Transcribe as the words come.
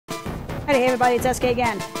Hey everybody, it's SK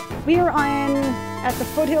again. We are at the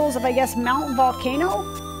foothills of, I guess, Mount Volcano.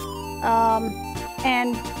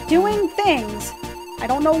 And doing things. I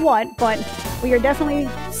don't know what, but we are definitely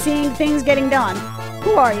seeing things getting done.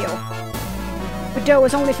 Who are you? The dough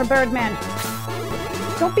is only for birdmen.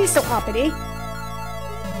 Don't be so uppity.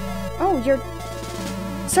 Oh, you're...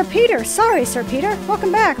 Sir Peter! Sorry, Sir Peter.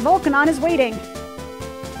 Welcome back. Volcanon is waiting.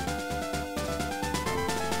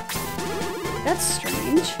 That's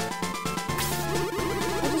strange.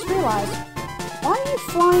 I just realized. Why are you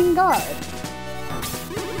flying guard?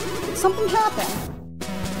 Did something happen?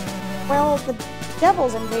 Well, the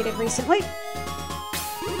devils invaded recently.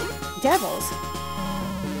 Devils?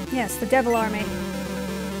 Yes, the devil army.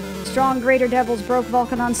 Strong greater devils broke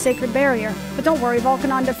Volcanon's sacred barrier. But don't worry,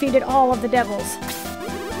 Volcanon defeated all of the devils.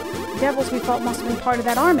 The devils we fought must have been part of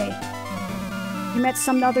that army. You met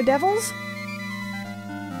some other devils?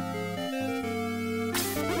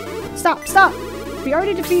 Stop, stop! We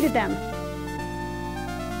already defeated them.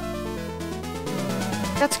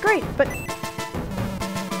 That's great, but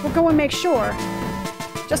we'll go and make sure.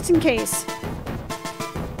 Just in case.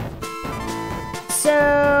 So...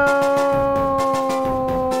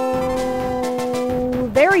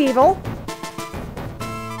 they're evil.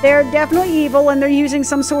 They're definitely evil, and they're using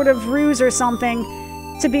some sort of ruse or something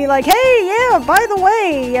to be like, hey, yeah, by the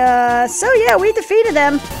way, so yeah, we defeated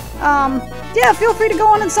them. Yeah, feel free to go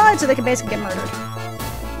on inside so they can basically get murdered.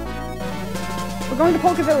 We're going to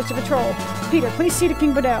Polka Village to patrol. Peter, please see to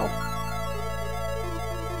King Bordeaux.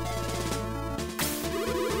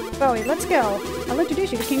 Bowie, let's go. I'll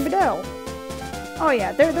introduce you to King Bordeaux. Oh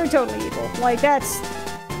yeah, they're totally evil. Like, that's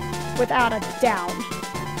without a doubt.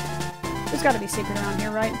 There's gotta be a secret around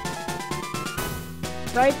here, right?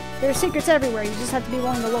 Right? There's secrets everywhere, you just have to be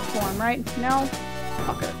willing to look for them, right? No?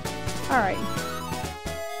 Okay. Alright.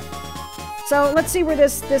 So, let's see where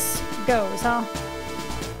this goes, huh?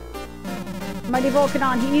 Mighty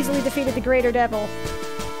Volcanon, he easily defeated the Greater Devil.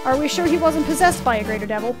 Are we sure he wasn't possessed by a Greater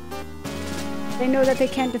Devil? They know that they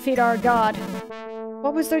can't defeat our god.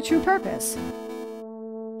 What was their true purpose?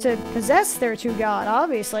 To possess their true god,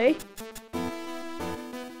 obviously.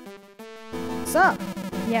 What's up?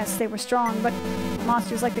 Yes, they were strong, but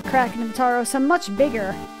monsters like the Kraken and Taros are much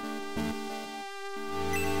bigger.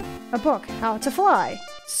 A book, How to Fly.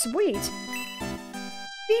 Sweet.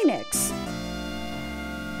 Phoenix.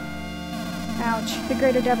 Ouch. The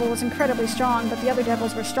Greater Devil was incredibly strong, but the other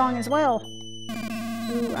devils were strong as well.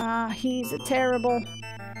 Ooh, he's a terrible...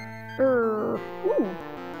 Ooh.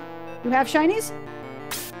 You have shinies?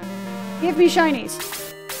 Give me shinies.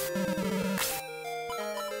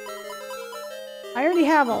 I already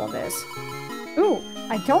have all of this. Ooh,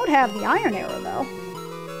 I don't have the iron arrow, though.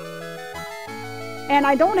 And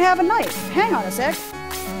I don't have a knife. Hang on a sec.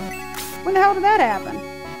 When the hell did that happen?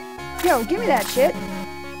 Yo, give me that shit.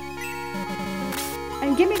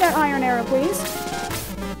 And give me that iron arrow, please.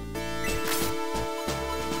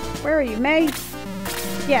 Where are you, May?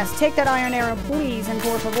 Yes, take that iron arrow, please, and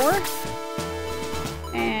por favor.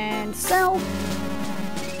 And sell.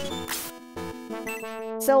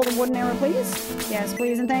 Sell the wooden arrow, please. Yes,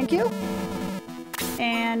 please, and thank you.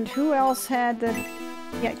 And who else had the...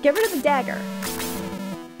 Yeah, get rid of the dagger.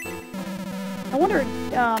 I wonder,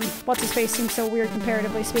 what's-his-face seems so weird,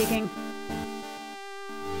 comparatively speaking.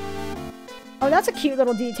 Oh, that's a cute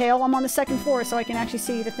little detail. I'm on the second floor, so I can actually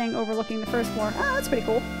see the thing overlooking the first floor. Ah, that's pretty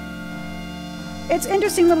cool. It's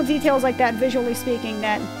interesting little details like that, visually speaking,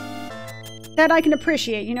 that I can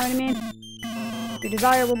appreciate, you know what I mean? Your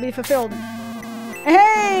desire will be fulfilled.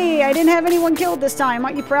 Hey! I didn't have anyone killed this time.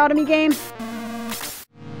 Aren't you proud of me, game?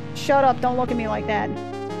 Shut up, don't look at me like that.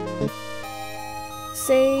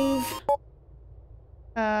 Save.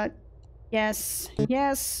 Yes.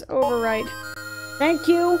 Yes, overwrite. Thank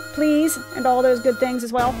you, please, and all those good things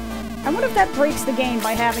as well. I wonder if that breaks the game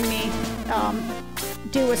by having me,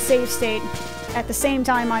 do a save state at the same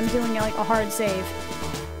time I'm doing, like, a hard save.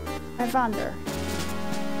 I wonder.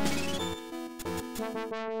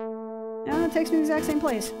 No, it takes me to the exact same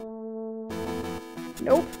place.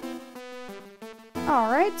 Nope.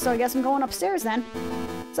 Alright, so I guess I'm going upstairs then.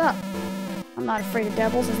 What's up? I'm not afraid of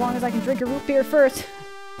devils as long as I can drink a root beer first.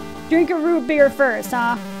 Drink a root beer first,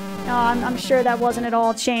 huh? No, I'm sure that wasn't at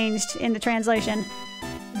all changed in the translation.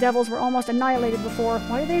 The devils were almost annihilated before.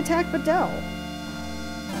 Why did they attack Bordeaux?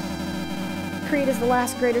 Creed is the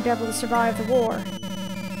last greater devil to survive the war.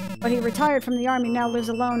 But he retired from the army, now lives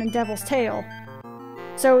alone in Devil's Tail.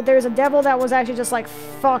 So there's a devil that was actually just like,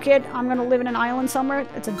 fuck it, I'm gonna live in an island somewhere.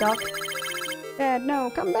 It's a duck. Dad,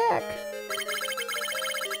 no, come back.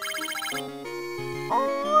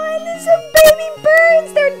 Oh, and there's some baby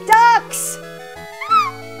birds! They're ducks!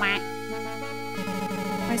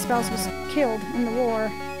 spouse was killed in the war.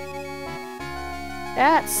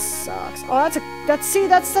 That sucks. Oh, that's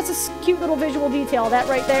a cute little visual detail, that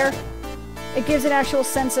right there. It gives an actual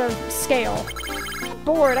sense of scale. I'm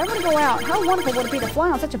bored. I want to go out. How wonderful would it be to fly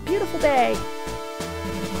on such a beautiful day?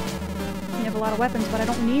 I have a lot of weapons, but I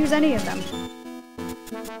don't use any of them.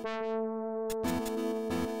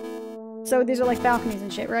 So these are like balconies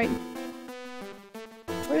and shit, right?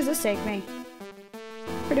 Where does this take me?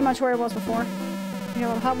 Pretty much where I was before. You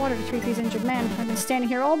know, hot water to treat these injured men. I've been standing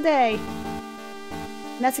here all day.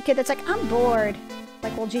 And that's a kid that's like, I'm bored.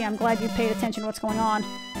 Like, well, gee, I'm glad you paid attention to what's going on.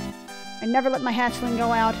 I never let my hatchling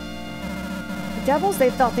go out. The devils,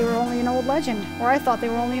 they thought they were only an old legend. Or I thought they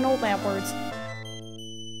were only an old lab words.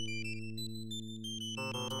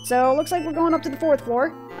 So, looks like we're going up to the 4th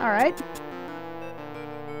floor. Alright.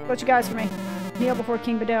 What you guys for me? Kneel before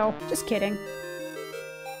King Bedeau. Just kidding.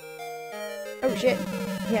 Oh shit.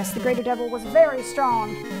 Yes, the Greater Devil was very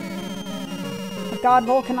strong. The god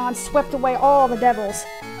Volcanon swept away all the devils.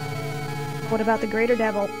 What about the Greater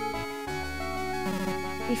Devil?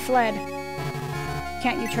 He fled.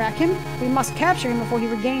 Can't you track him? We must capture him before he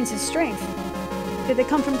regains his strength. Did they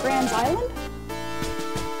come from Grand's Island?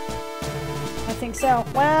 I think so.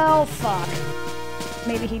 Well, fuck.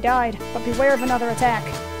 Maybe he died, but beware of another attack.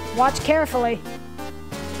 Watch carefully.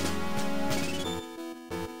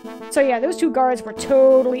 So yeah, those 2 guards were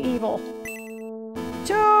totally evil.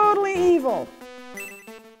 Totally evil.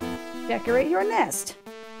 Decorate your nest.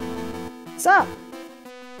 What's up?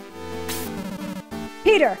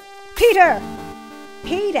 Peter! Peter!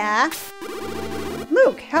 Peter?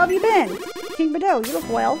 Luke, how have you been? King Bedeau, you look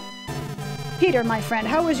well. Peter, my friend,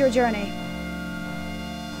 how was your journey?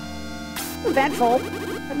 Eventful.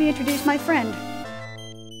 Let me introduce my friend.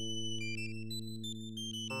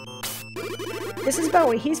 This is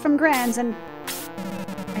Bowie. He's from Grand's and...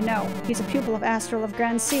 I know. He's a pupil of Astral of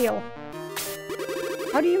Grand Seal.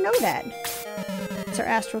 How do you know that? Sir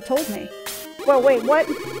Astral told me. Well, wait, what?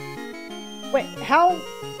 Wait, how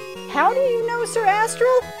do you know Sir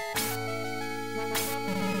Astral?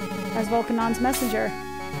 As Volcanon's messenger.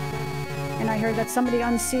 And I heard that somebody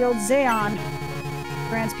unsealed Xeon.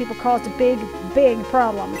 Grand's people caused a big, big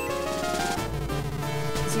problem.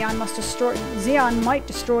 Xeon might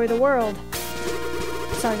destroy the world.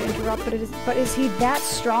 Sorry to interrupt, but is he that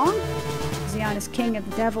strong? Xeon is king of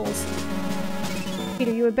the devils.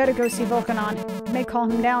 Peter, you had better go see Volcanon. You may call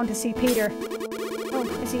him down to see Peter. Oh,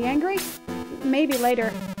 is he angry? Maybe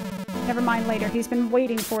later. Never mind later. He's been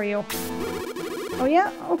waiting for you. Oh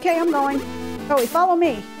yeah? Okay, I'm going. Bowie, follow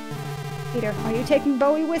me. Peter, are you taking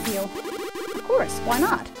Bowie with you? Of course, why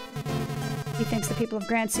not? He thinks the people of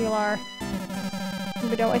Grand Seal are...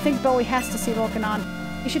 Bedeau, I think Bowie has to see Volcanon.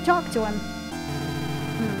 You should talk to him.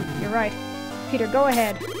 You're right. Peter, go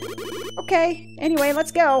ahead. Okay. Anyway,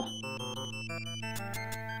 let's go.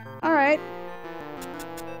 Alright.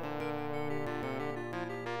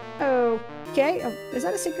 Okay. Oh, is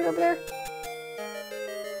that a secret over there?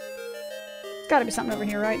 There's gotta be something over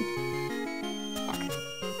here, right? Fuck.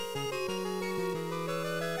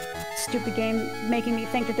 Stupid game making me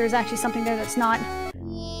think that there's actually something there that's not.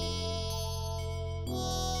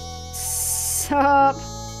 Sup?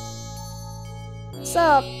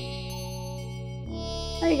 Sup?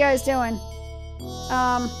 How you guys doing?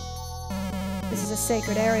 This is a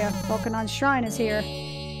sacred area. Volcanon's shrine is here.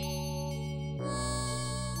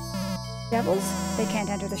 Devils? They can't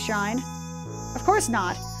enter the shrine. Of course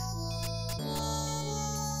not.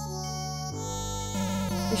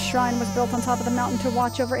 This shrine was built on top of the mountain to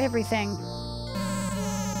watch over everything.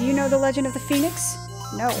 Do you know the legend of the Phoenix?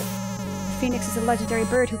 No. The Phoenix is a legendary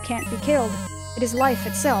bird who can't be killed. It is life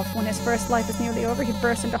itself. When his first life is nearly over, he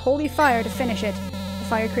bursts into holy fire to finish it. The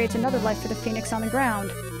fire creates another life for the Phoenix on the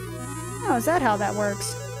ground. Oh, is that how that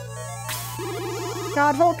works?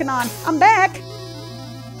 God Volcanon, I'm back!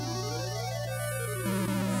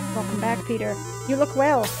 Welcome back, Peter. You look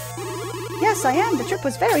well. Yes, I am. The trip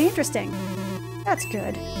was very interesting. That's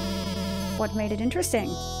good. What made it interesting?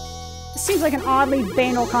 This seems like an oddly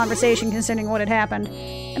banal conversation considering what had happened.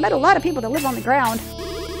 I met a lot of people that live on the ground.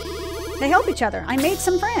 They help each other. I made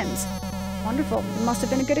some friends. Wonderful. It must have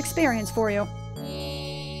been a good experience for you.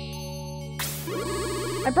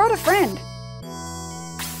 I brought a friend.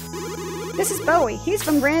 This is Bowie. He's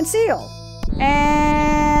from Grand Seal.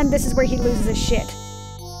 And this is where he loses his shit.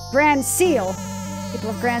 Grand Seal.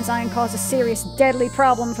 People of Grand Zion cause a serious, deadly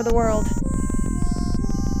problem for the world.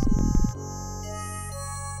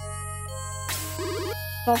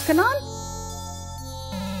 Volcanon?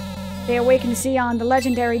 They awakened Xeon, the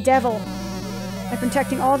legendary devil, by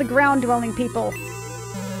protecting all the ground-dwelling people.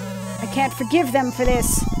 I can't forgive them for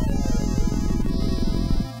this.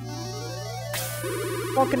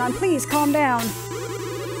 Volcanon, please, calm down.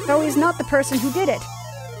 Bowie's not the person who did it.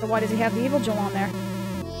 So why does he have the evil Joel on there?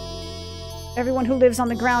 Everyone who lives on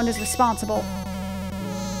the ground is responsible.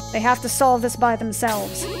 They have to solve this by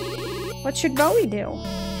themselves. What should Bowie do?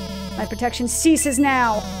 My protection ceases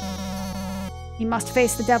now. He must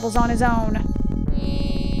face the devils on his own.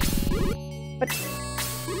 But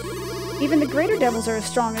even the greater devils are as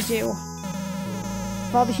strong as you.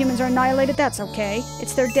 If all the humans are annihilated, that's okay.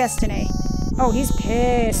 It's their destiny. Oh, he's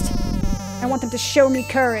pissed. I want them to show me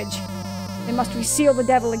courage. They must reseal the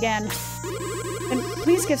devil again. Then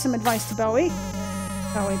please give some advice to Bowie.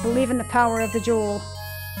 Bowie, believe in the power of the jewel.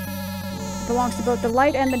 It belongs to both the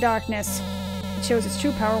light and the darkness. It shows its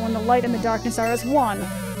true power when the light and the darkness are as one.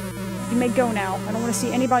 You may go now. I don't want to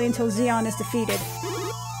see anybody until Xeon is defeated.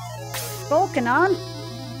 Volcanon?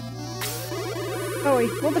 Bowie,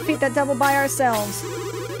 we'll defeat that devil by ourselves.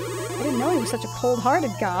 I didn't know he was such a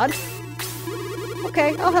cold-hearted god.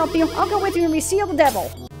 Okay, I'll help you. I'll go with you and reseal the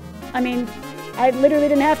devil. I mean, I literally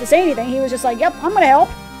didn't have to say anything. He was just like, yep, I'm gonna help.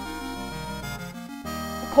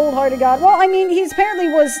 A cold-hearted god. Well, I mean, he's apparently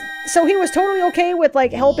was... So he was totally okay with,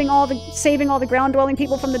 like, saving all the ground-dwelling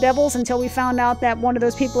people from the devils until we found out that one of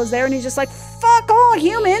those people is there, and he's just like, fuck all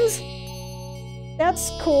humans!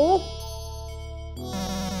 That's cool.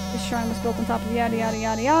 This shrine was built on top of yada yada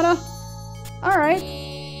yada yada. Alright.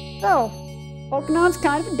 So, Volcanon's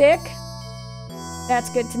kind of a dick. That's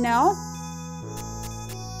good to know.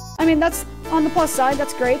 I mean, that's on the plus side,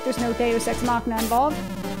 that's great. There's no Deus Ex Machina involved.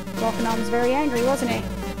 Volcanon was very angry, wasn't he?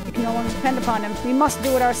 We can no longer depend upon him. We must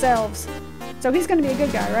do it ourselves. So he's gonna be a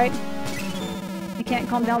good guy, right? You can't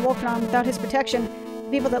calm down Volcanon without his protection.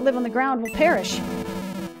 The people that live on the ground will perish.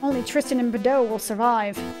 Only Tristan and Bordeaux will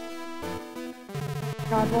survive.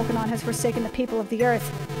 God, Volcanon has forsaken the people of the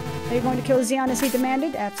earth. Are you going to kill Xeon as he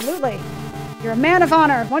demanded? Absolutely. You're a man of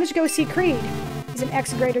honor. Why don't you go see Creed? He's an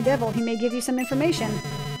ex-greater devil. He may give you some information.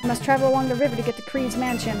 You must travel along the river to get to Creed's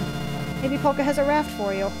mansion. Maybe Polka has a raft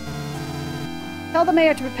for you. Tell the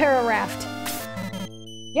mayor to prepare a raft.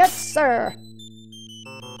 Yes, sir.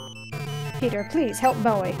 Peter, please help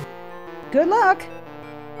Bowie. Good luck.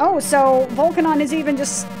 Oh, so Volcanon is even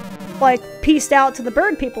just, like, pieced out to the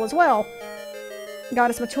bird people as well.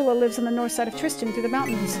 Goddess Matula lives on the north side of Tristan through the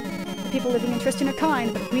mountains. The people living in Tristan are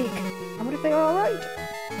kind, but weak. I wonder if they are alright.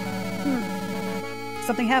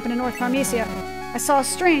 Something happened in North Carmesia. I saw a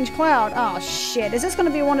strange cloud. Oh, shit. Is this going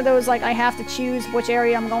to be one of those, like, I have to choose which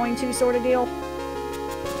area I'm going to sort of deal?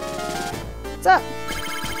 What's up?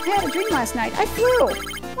 I had a dream last night. I flew.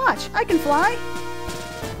 Watch, I can fly.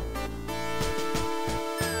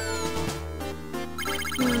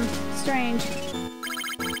 Strange.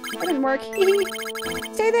 That didn't work.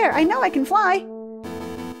 Stay there. I know I can fly.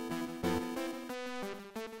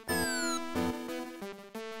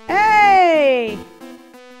 Hey!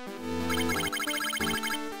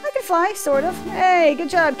 I can fly, sort of. Hey, good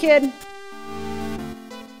job, kid.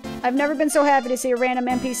 I've never been so happy to see a random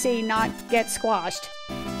NPC not get squashed.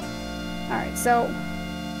 Alright, so...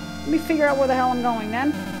 let me figure out where the hell I'm going,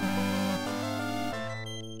 then.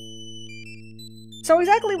 So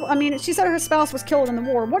exactly, I mean, she said her spouse was killed in the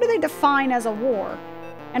war. What do they define as a war?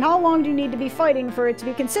 And how long do you need to be fighting for it to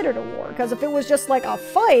be considered a war? Because if it was just like a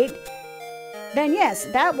fight, then yes,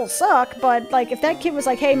 that will suck. But like, if that kid was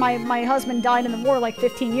like, hey, my husband died in the war like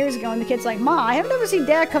 15 years ago, and the kid's like, Ma, I have never seen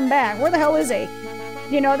Dad come back. Where the hell is he?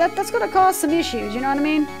 You know, that's gonna cause some issues, you know what I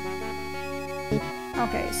mean?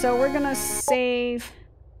 Okay, so we're gonna save...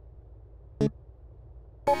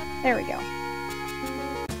 There we go.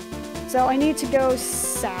 So I need to go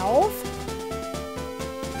south.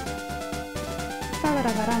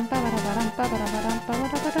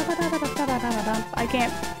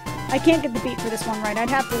 I can't get the beat for this one right. I'd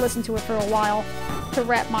have to listen to it for a while to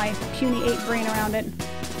wrap my puny 8 brain around it.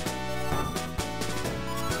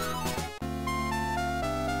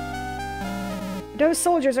 Those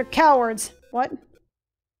soldiers are cowards. What?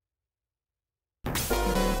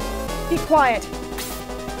 Be quiet.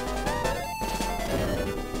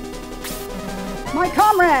 My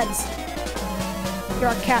comrades! You're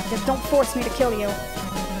our captive. Don't force me to kill you.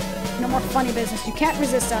 No more funny business. You can't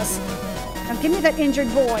resist us. Now give me that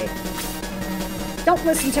injured boy. Don't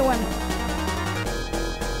listen to him.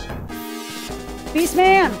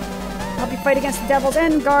 Beastman! I'll help you fight against the devils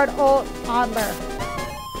and guard old Adler.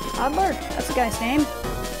 Adler? That's the guy's name.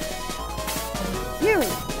 You!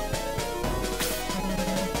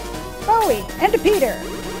 Bowie! And Peter!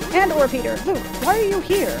 And/or Peter. Luke, why are you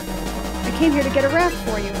here? I came here to get a raft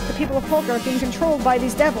for you. The people of Polka are being controlled by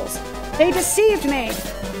these devils. They deceived me!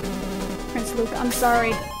 Prince Luke, I'm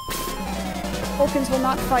sorry. Vulcans will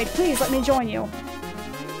not fight. Please, let me join you.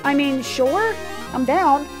 I mean, sure? I'm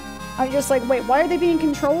down. I'm just like, wait, why are they being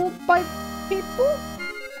controlled by people?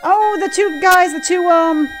 Oh, the two guys,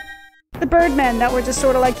 the birdmen that were just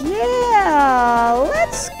sort of like, yeah,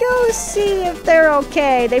 let's go see if they're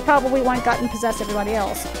okay. They probably went and possessed everybody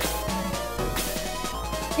else.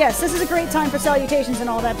 Yes, this is a great time for salutations and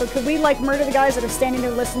all that, but could we, like, murder the guys that are standing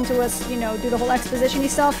there listening to us, you know, do the whole exposition-y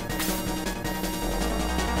stuff?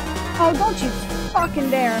 Oh, don't you fucking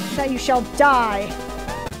dare. That you shall die.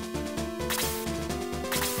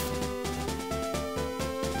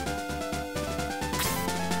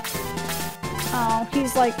 Oh,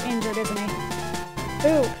 he's, like, injured, isn't he?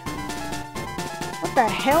 Ooh. What the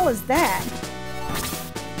hell is that?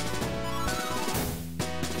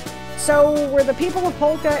 So, were the people of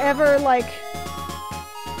Polka ever, like,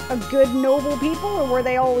 a good, noble people, or were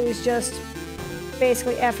they always just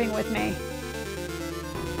basically effing with me?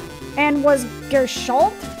 And was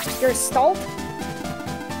Gerstalt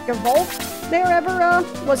there ever,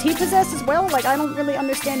 was he possessed as well? Like, I don't really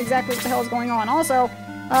understand exactly what the hell is going on. Also,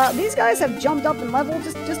 these guys have jumped up in level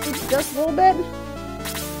just a little bit.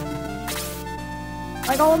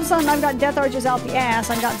 Like, all of a sudden, I've got death archers out the ass,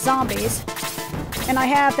 I've got zombies. And I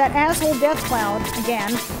have that asshole death cloud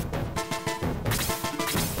again.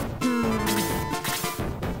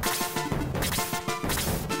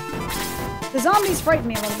 The zombies frighten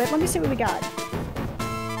me a little bit. Let me see what we got.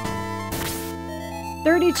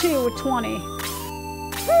 32 with 20.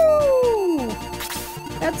 Woo!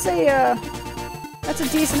 That's a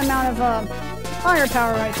decent amount of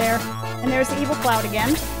firepower right there. And there's the evil cloud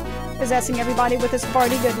again, possessing everybody with his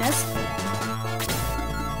farty goodness.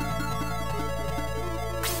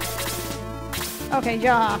 Okay,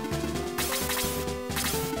 Jaha.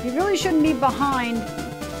 You really shouldn't be behind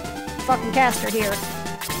fucking Caster here.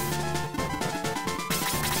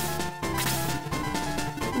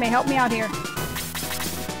 You may help me out here.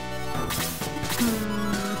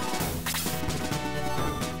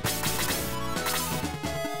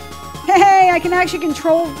 Hey, I can actually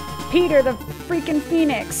control Peter, the freaking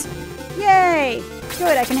Phoenix. Yay!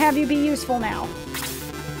 Good, I can have you be useful now.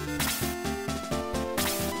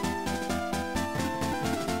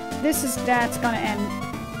 That's gonna end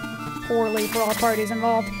poorly for all parties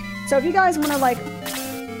involved. So if you guys want to, like...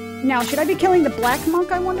 Now, should I be killing the Black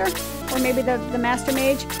Monk, I wonder? Or maybe the Master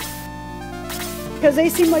Mage? Because they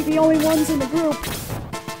seem like the only ones in the group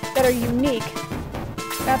that are unique.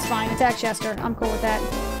 That's fine. Attack Chester. I'm cool with that.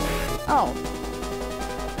 Oh.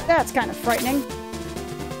 That's kind of frightening.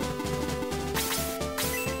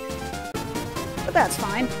 But that's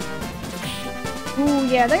fine. Ooh,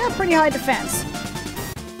 yeah, they got pretty high defense.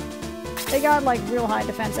 They got, like, real high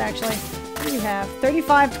defense, actually. What do you have?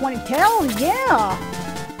 35, 20. Hell yeah!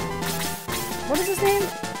 What is his name?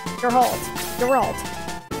 Geralt.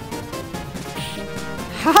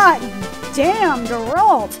 Hot damn,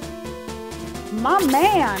 Geralt! My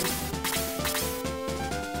man!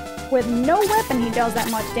 With no weapon, he does that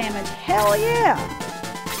much damage. Hell yeah!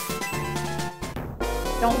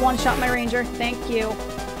 Don't one-shot my ranger. Thank you.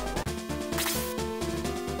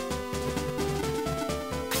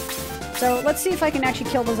 So, let's see if I can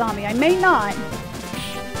actually kill the zombie. I may not.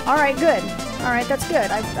 Alright, good. Alright, that's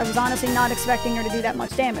good. I was honestly not expecting her to do that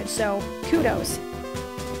much damage, so kudos.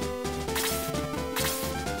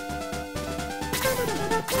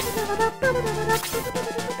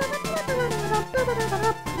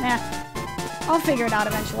 Nah. I'll figure it out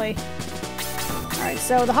eventually. Alright,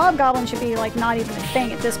 so the Hobgoblin should be, like, not even a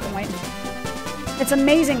thing at this point. It's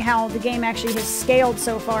amazing how the game actually has scaled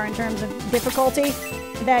so far in terms of difficulty.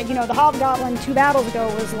 That, you know, the Hobgoblin 2 battles ago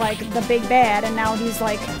was, like, the big bad, and now he's,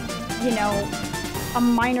 like, you know, a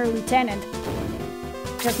minor lieutenant.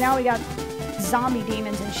 Because now we got zombie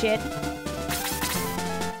demons and shit.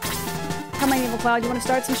 Come on, Evil Cloud, you want to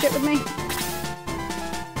start some shit with me?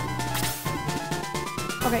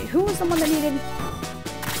 Okay, who was the one that needed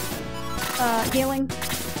healing?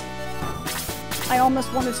 I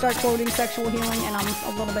almost wanted to start quoting sexual healing, and I'm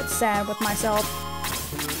a little bit sad with myself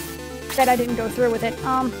that I didn't go through with it.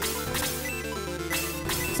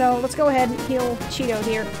 So let's go ahead and heal Cheeto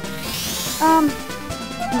here.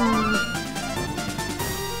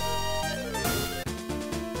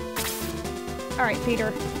 Alright,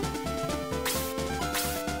 Peter.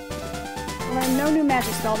 Learn no new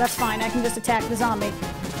magic spell, that's fine. I can just attack the zombie.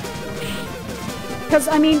 Because,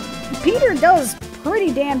 I mean, Peter does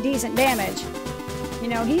pretty damn decent damage. You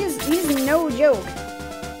know, he's no joke.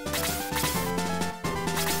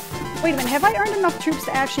 Wait a minute, have I earned enough troops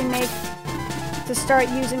to actually to start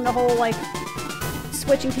using the whole, like,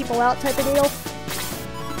 switching people out type of deal?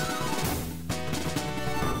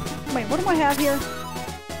 Wait, what do I have here?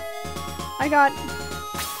 I got...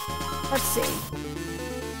 Let's see.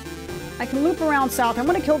 I can loop around south. I'm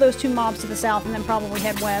going to kill those 2 mobs to the south and then probably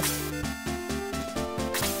head west.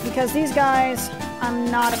 Because these guys,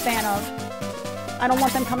 I'm not a fan of. I don't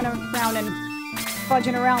want them coming around and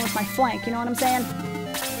fudging around with my flank, you know what I'm saying?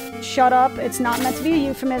 Shut up. It's not meant to be a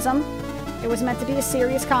euphemism. It was meant to be a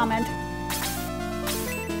serious comment.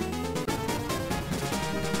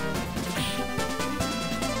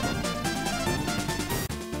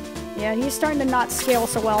 Yeah, he's starting to not scale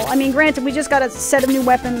so well. I mean, granted, we just got a set of new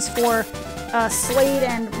weapons for Slade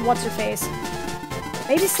and What's-Her-Face.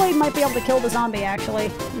 Maybe Slade might be able to kill the zombie, actually.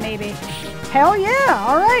 Maybe. Hell yeah!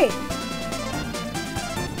 Alright!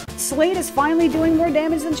 Slade is finally doing more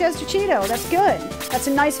damage than Chester Cheeto. That's good. That's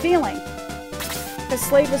a nice feeling. Because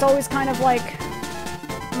Slade was always kind of like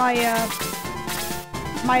my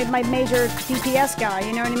major DPS guy,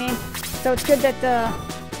 you know what I mean? So it's good that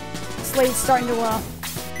Slade's starting to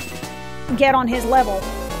get on his level.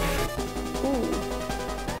 Ooh.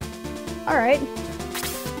 Alright.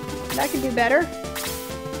 That could do better.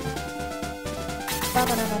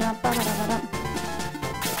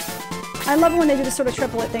 I love it when they do this sort of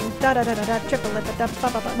triplet thing. Da-da-da-da-da, triplet,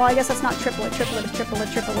 da-ba-ba-ba. Well, I guess that's not triplet. Triplet is triplet,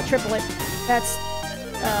 triplet, triplet. That's,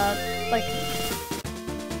 like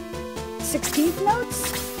 16th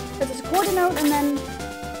notes? Because it's a quarter note and then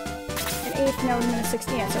an 8th note and then a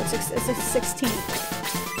 16th. Yeah, so it's a 16th.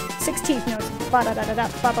 16th notes. Ba-da-da-da-da,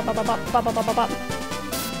 ba-ba-ba-ba-ba-ba-ba-ba-ba.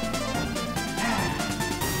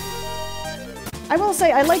 I will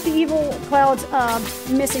say, I like the Evil Cloud's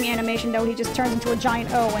missing animation, though. He just turns into a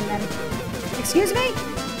giant O and then... Excuse me?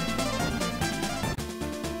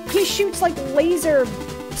 He shoots, like, laser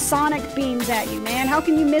sonic beams at you, man. How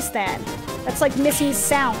can you miss that? That's like missing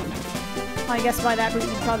sound. Well, I guess by that route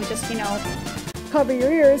you'd probably just, you know, cover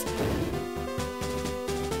your ears.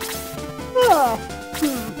 Oh.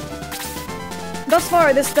 Thus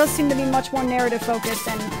far, this does seem to be much more narrative-focused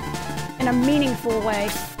and in a meaningful way.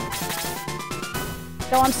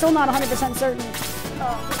 Though I'm still not 100% certain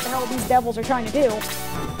what the hell these devils are trying to do.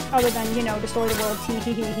 Other than, you know, destroy the world, hee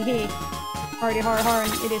hee hee hee hee. Hardy har har,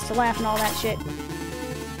 and it is to laugh and all that shit.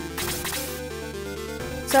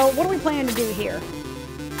 So, what are we planning to do here?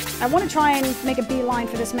 I want to try and make a beeline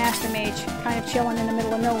for this Master Mage, kind of chilling in the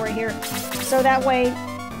middle of nowhere here. So that way,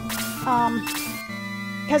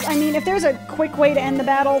 because, I mean, if there's a quick way to end the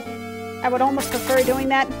battle, I would almost prefer doing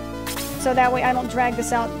that. So that way I don't drag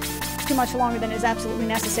this out too much longer than is absolutely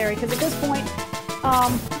necessary. Because at this point,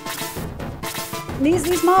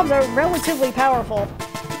 these mobs are relatively powerful.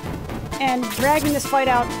 And dragging this fight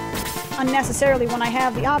out unnecessarily when I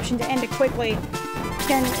have the option to end it quickly,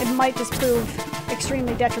 it might just prove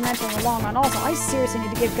extremely detrimental in the long run. Also, I seriously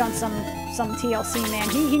need to give Gun some TLC, man.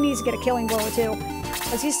 He needs to get a killing blow or two.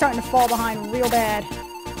 Because he's starting to fall behind real bad.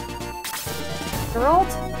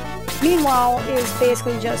 Geralt, meanwhile, is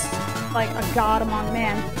basically just like a god among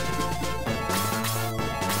men.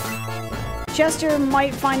 Chester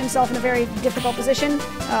might find himself in a very difficult position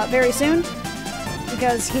very soon.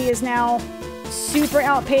 Because he is now super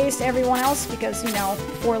outpaced everyone else. Because, you know,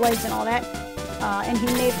 4 legs and all that. And he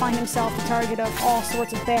may find himself the target of all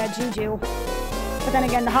sorts of bad juju. But then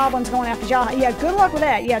again, the Hoblin's going after Jaha. Yeah, good luck with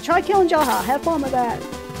that. Yeah, try killing Jaha. Have fun with that.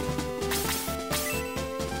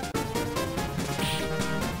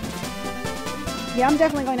 Yeah, I'm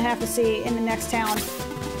definitely going to have to see in the next town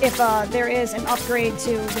if there is an upgrade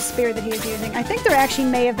to the spear that he is using. I think there actually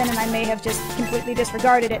may have been, and I may have just completely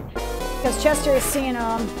disregarded it. Because Chester is seeing,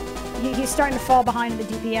 he's starting to fall behind in the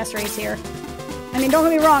DPS rates here. I mean, don't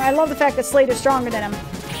get me wrong, I love the fact that Slade is stronger than him.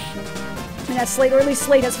 I mean, that Slade, or at least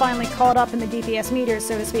Slade has finally caught up in the DPS meters,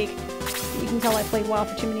 so to speak. You can tell I played WoW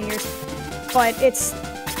for too many years. But it's,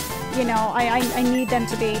 you know, I need them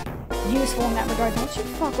to be useful in that regard. Don't you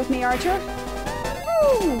fuck with me, Archer.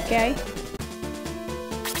 Ooh, okay.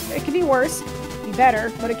 It could be worse. Be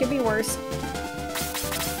better, but it could be worse.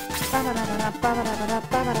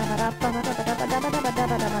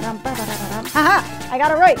 Haha! I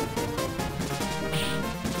got it right!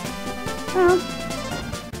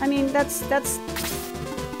 I mean, that's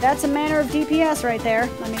a manner of DPS right there.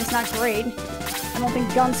 I mean, it's not great. I don't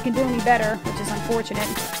think Guns can do any better, which is unfortunate.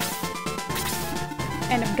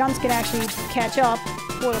 And if Guns can actually catch up,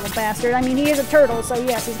 poor little bastard. I mean, he is a turtle, so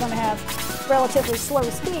yes, he's going to have relatively slow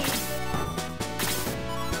speed.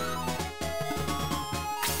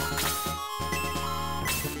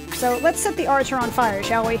 So let's set the Archer on fire,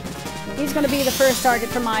 shall we? He's going to be the first target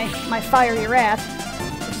for my fiery wrath.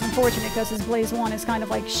 Which is unfortunate because his Blaze 1 is kind of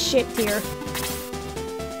like shit tier.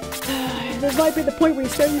 This might be the point where you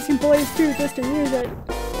start using Blaze 2 just to use it.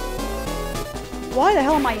 Why the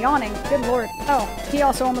hell am I yawning? Good lord. Oh, he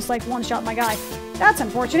also almost like one-shot my guy. That's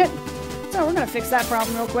unfortunate. So we're gonna fix that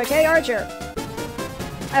problem real quick. Hey, Archer!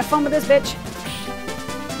 Have fun with this, bitch.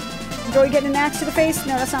 Enjoy getting an axe to the face?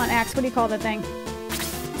 No, that's not an axe. What do you call that thing?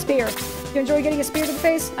 Spear. You enjoy getting a spear to the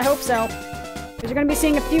face? I hope so. Because you're gonna be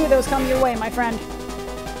seeing a few of those come your way, my friend.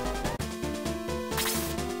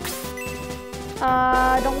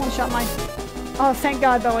 Don't one-shot my... Oh, thank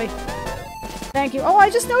God, Bowie. Thank you. Oh, I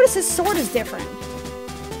just noticed his sword is different.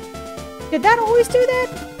 Did that always do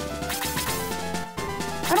that?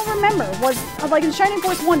 I don't remember. Was, like, in Shining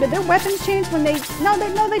Force 1, did their weapons change when they... No,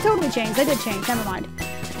 they totally changed. They did change. Never mind.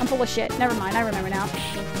 I'm full of shit. Never mind. I remember now.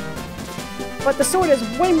 But the sword is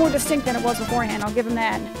way more distinct than it was beforehand. I'll give him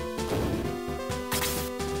that.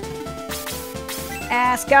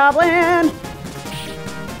 Ass Goblin!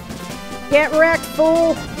 Get wrecked,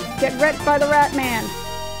 fool! Get wrecked by the Rat Man.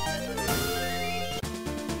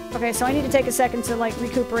 Okay, so I need to take a second to, like,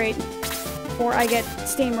 recuperate before I get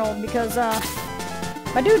steamrolled, because,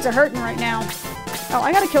 my dudes are hurting right now. Oh,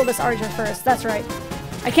 I gotta kill this Archer first. That's right.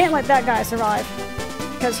 I can't let that guy survive,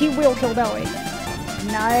 because he will kill Bowie.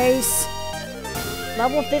 Nice!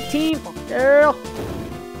 Level 15, girl!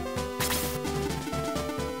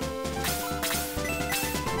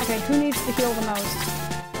 Okay, who needs to heal the most?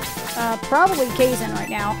 Probably Kazin right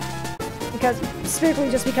now. Because, strictly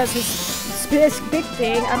just because his big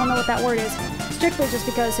thing, I don't know what that word is. Strictly just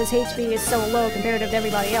because his HP is so low compared to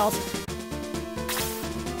everybody else.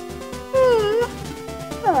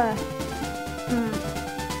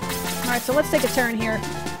 Alright, so let's take a turn here.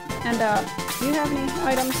 And, do you have any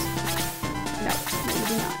items? No, you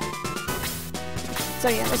do not. So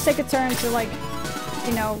yeah, let's take a turn to, like,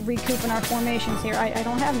 you know, recouping our formations here. I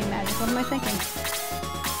don't have any magic. What am I thinking?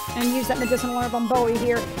 And use that medicinal herb on Bowie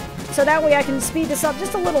here. So that way I can speed this up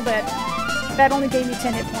just a little bit. That only gave me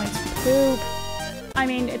 10 hit points. Poop. I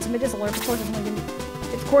mean, it's a medicinal herb.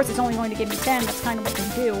 Of course it's only going to give me 10. That's kind of what they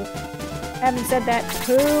do. Having said that,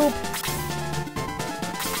 poop.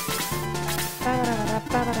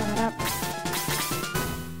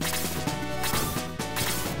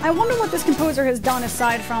 I wonder what this composer has done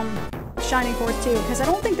aside from Shining Force 2, because I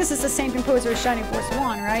don't think this is the same composer as Shining Force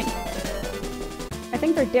 1, right? I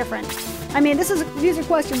think they're different. I mean, these are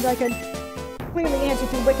questions I could clearly answer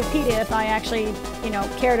through Wikipedia if I actually, you know,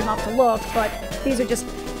 cared enough to look, but these are just,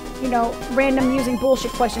 you know, random using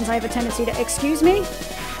bullshit questions I have a tendency to... Excuse me?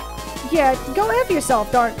 Yeah, go F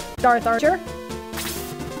yourself, Darth Archer.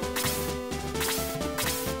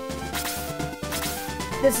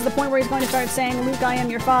 This is the point where he's going to start saying, Luke, I am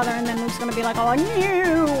your father, and then Luke's going to be like, oh, you,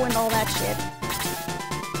 and all that shit.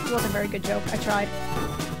 It wasn't a very good joke. I tried.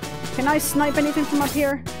 Can I snipe anything from up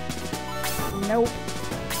here? Nope.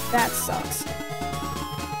 That sucks.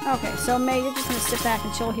 Okay, so May, you're just going to sit back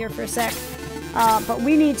and chill here for a sec. But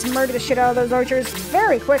we need to murder the shit out of those archers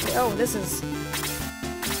very quickly. Oh, this is...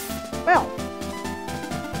 Well.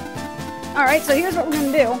 Alright, so here's what we're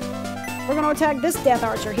going to do. We're going to attack this Death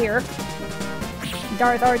Archer here.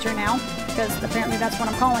 Darth Archer now, because apparently that's what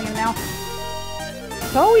I'm calling him now.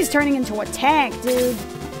 Bowie's turning into a tank, dude.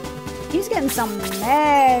 He's getting some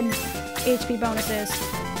mad HP bonuses.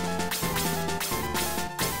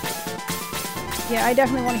 Yeah, I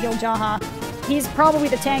definitely want to heal Jaha. He's probably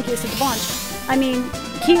the tankiest of the bunch. I mean,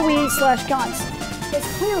 Kiwi/Guns. It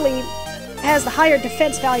clearly has the higher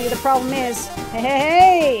defense value. The problem is...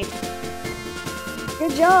 Hey!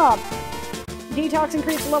 Good job! Detox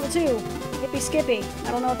increased to level 2. Hippy skippy.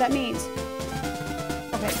 I don't know what that means.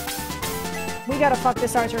 Okay. We gotta fuck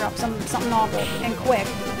this archer up something awful and quick.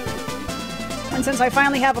 And since I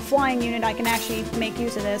finally have a flying unit, I can actually make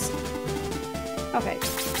use of this. Okay.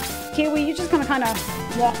 Kiwi, you're just gonna kind of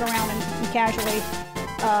walk around and casually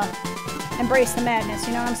embrace the madness,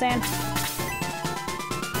 you know what I'm saying?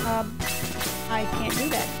 I can't do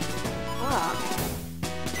that.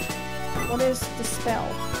 What is Dispel?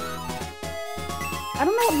 I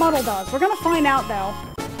don't know what Muddle does. We're gonna find out, though.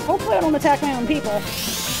 Hopefully I don't attack my own people.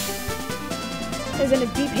 Is in a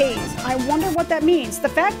deep haze. I wonder what that means. The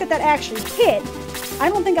fact that that actually hit, I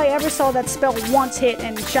don't think I ever saw that spell once hit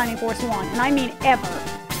in Shining Force 1. And I mean ever.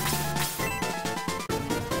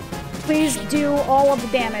 Please do all of the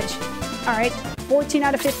damage. Alright, 14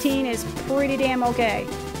 out of 15 is pretty damn okay.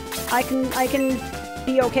 I can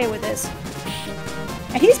be okay with this.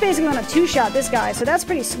 And he's basically on a two-shot, this guy, so that's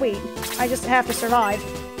pretty sweet. I just have to survive.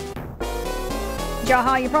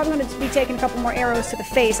 Jaha, you're probably going to be taking a couple more arrows to the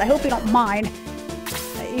face. I hope you don't mind.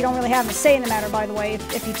 You don't really have a say in the matter, by the way.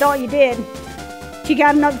 If you thought you did, you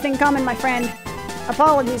got another thing coming, my friend.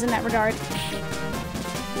 Apologies in that regard.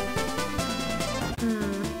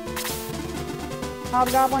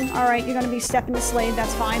 Hobgoblin? Alright, you're going to be stepping to Slade,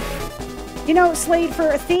 that's fine. You know, Slade,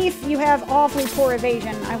 for a thief, you have awfully poor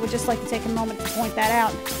evasion. I would just like to take a moment to point that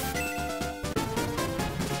out.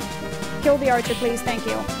 Kill the archer, please. Thank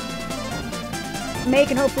you. May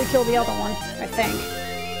can hopefully kill the other one, I think.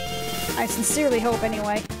 I sincerely hope,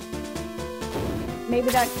 anyway. Maybe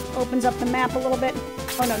that opens up the map a little bit.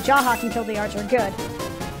 Oh no, Jaha can kill the archer. Good.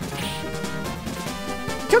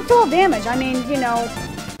 Took 12 damage. I mean, you know,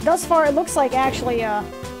 thus far it looks like actually,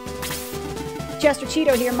 Chester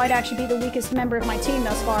Cheeto here might actually be the weakest member of my team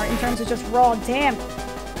thus far in terms of just raw damn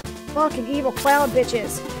fucking evil cloud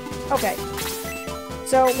bitches. Okay.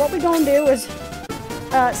 So what we're gonna do is,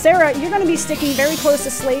 Sarah, you're gonna be sticking very close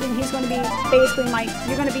to Slade, and he's gonna be basically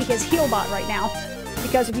you're gonna be his heal bot right now.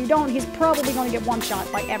 Because if you don't, he's probably gonna get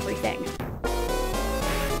one-shot by everything.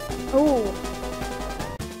 Ooh.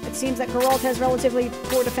 It seems that Geralt has relatively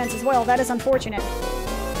poor defense as well. That is unfortunate.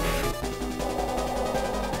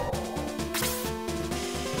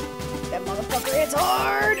 That motherfucker hits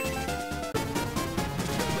hard!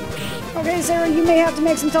 Okay, Sarah, you may have to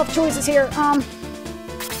make some tough choices here.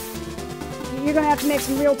 You're gonna have to make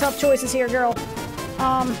some real tough choices here, girl.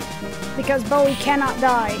 Because Bowie cannot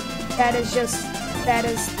die. That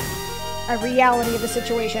is a reality of the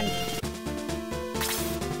situation.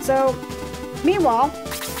 So, meanwhile,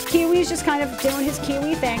 Kiwi's just kind of doing his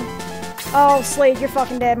Kiwi thing. Oh, Slade, you're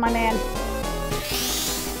fucking dead, my man.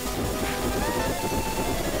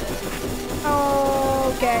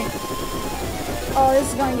 Okay. Oh, this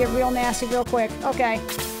is gonna get real nasty real quick. Okay.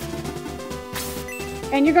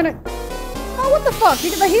 And you're gonna... Oh, what the fuck?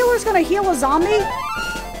 The healer's gonna heal a zombie?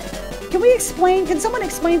 Can someone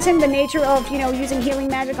explain to him the nature of, you know, using healing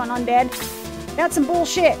magic on undead? That's some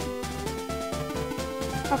bullshit.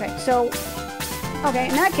 Okay, so... Okay,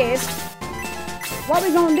 in that case, what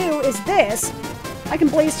we're gonna do is this. I can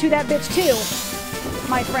blaze to that bitch too,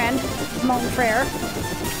 my friend, mon frere.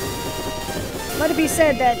 Let it be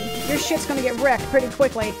said that your shit's gonna get wrecked pretty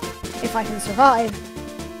quickly, if I can survive.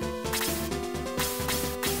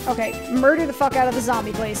 Okay, murder the fuck out of the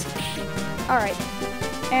zombie, please. Alright.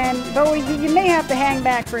 And, Bowie, you may have to hang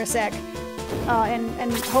back for a sec.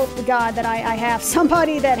 And hope to God that I have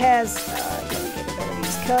somebody that has, healing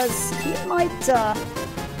capabilities. Because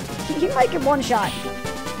he might get one shot.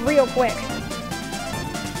 Real quick.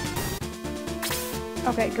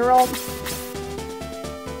 Okay, Geralt.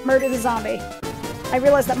 Murder the zombie. I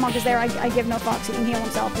realize that monk is there. I give no fucks. He can heal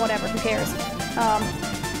himself. Whatever. Who cares?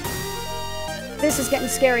 This is getting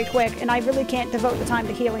scary quick, and I really can't devote the time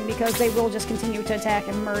to healing because they will just continue to attack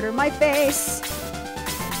and murder my face.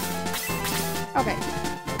 Okay.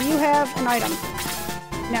 Do you have an item?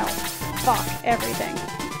 No. Fuck everything.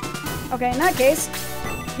 Okay, in that case,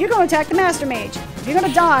 you're gonna attack the Master Mage. If you're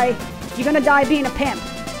gonna die being a pimp.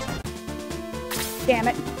 Damn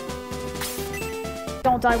it.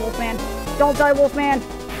 Don't die, Wolfman. Don't die, Wolfman.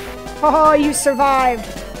 Oh, you survived.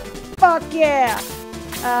 Fuck yeah.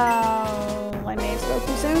 I may have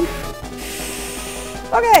spoken soon.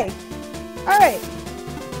 Okay. Alright.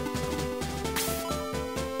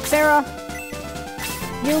 Sarah,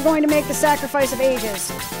 you're going to make the sacrifice of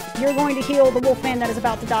ages. You're going to heal the Wolfman that is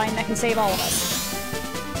about to die and that can save all of us.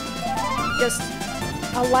 Just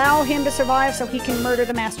allow him to survive so he can murder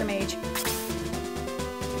the Master Mage.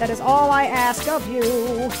 That is all I ask of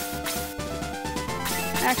you.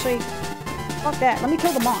 Actually, fuck that. Let me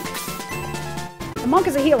kill the monk. The monk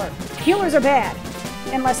is a healer. Healers are bad.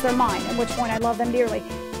 Unless they're mine, at which point I love them dearly.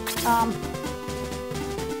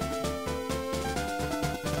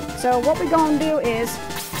 So what we're going to do is...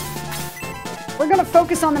 We're going to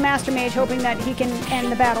focus on the Master Mage, hoping that he can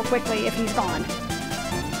end the battle quickly if he's gone.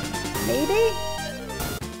 Maybe?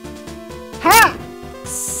 Ha!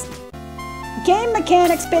 Game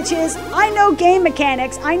mechanics, bitches! I know game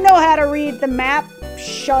mechanics. I know how to read the map.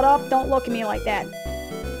 Shut up. Don't look at me like that.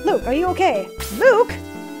 Luke, are you okay? Luke?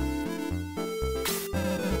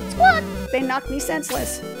 What? They knocked me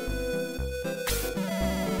senseless.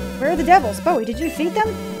 Where are the devils? Bowie, did you defeat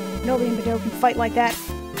them? Nobody in Bordeaux can fight like that.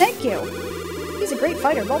 Thank you. He's a great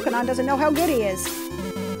fighter. Volcanon doesn't know how good he is.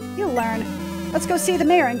 You'll learn. Let's go see the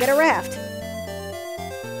mayor and get a raft.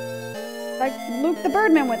 Like Luke the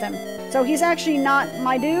Birdman with him. So he's actually not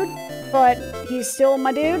my dude, but he's still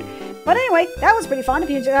my dude. But anyway, that was pretty fun. If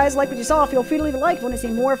you guys like what you saw, feel free to leave a like. If you want to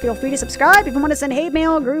see more, feel free to subscribe. If you want to send hate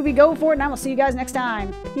mail, groovy, go for it. And I will see you guys next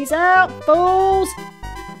time. Peace out, fools!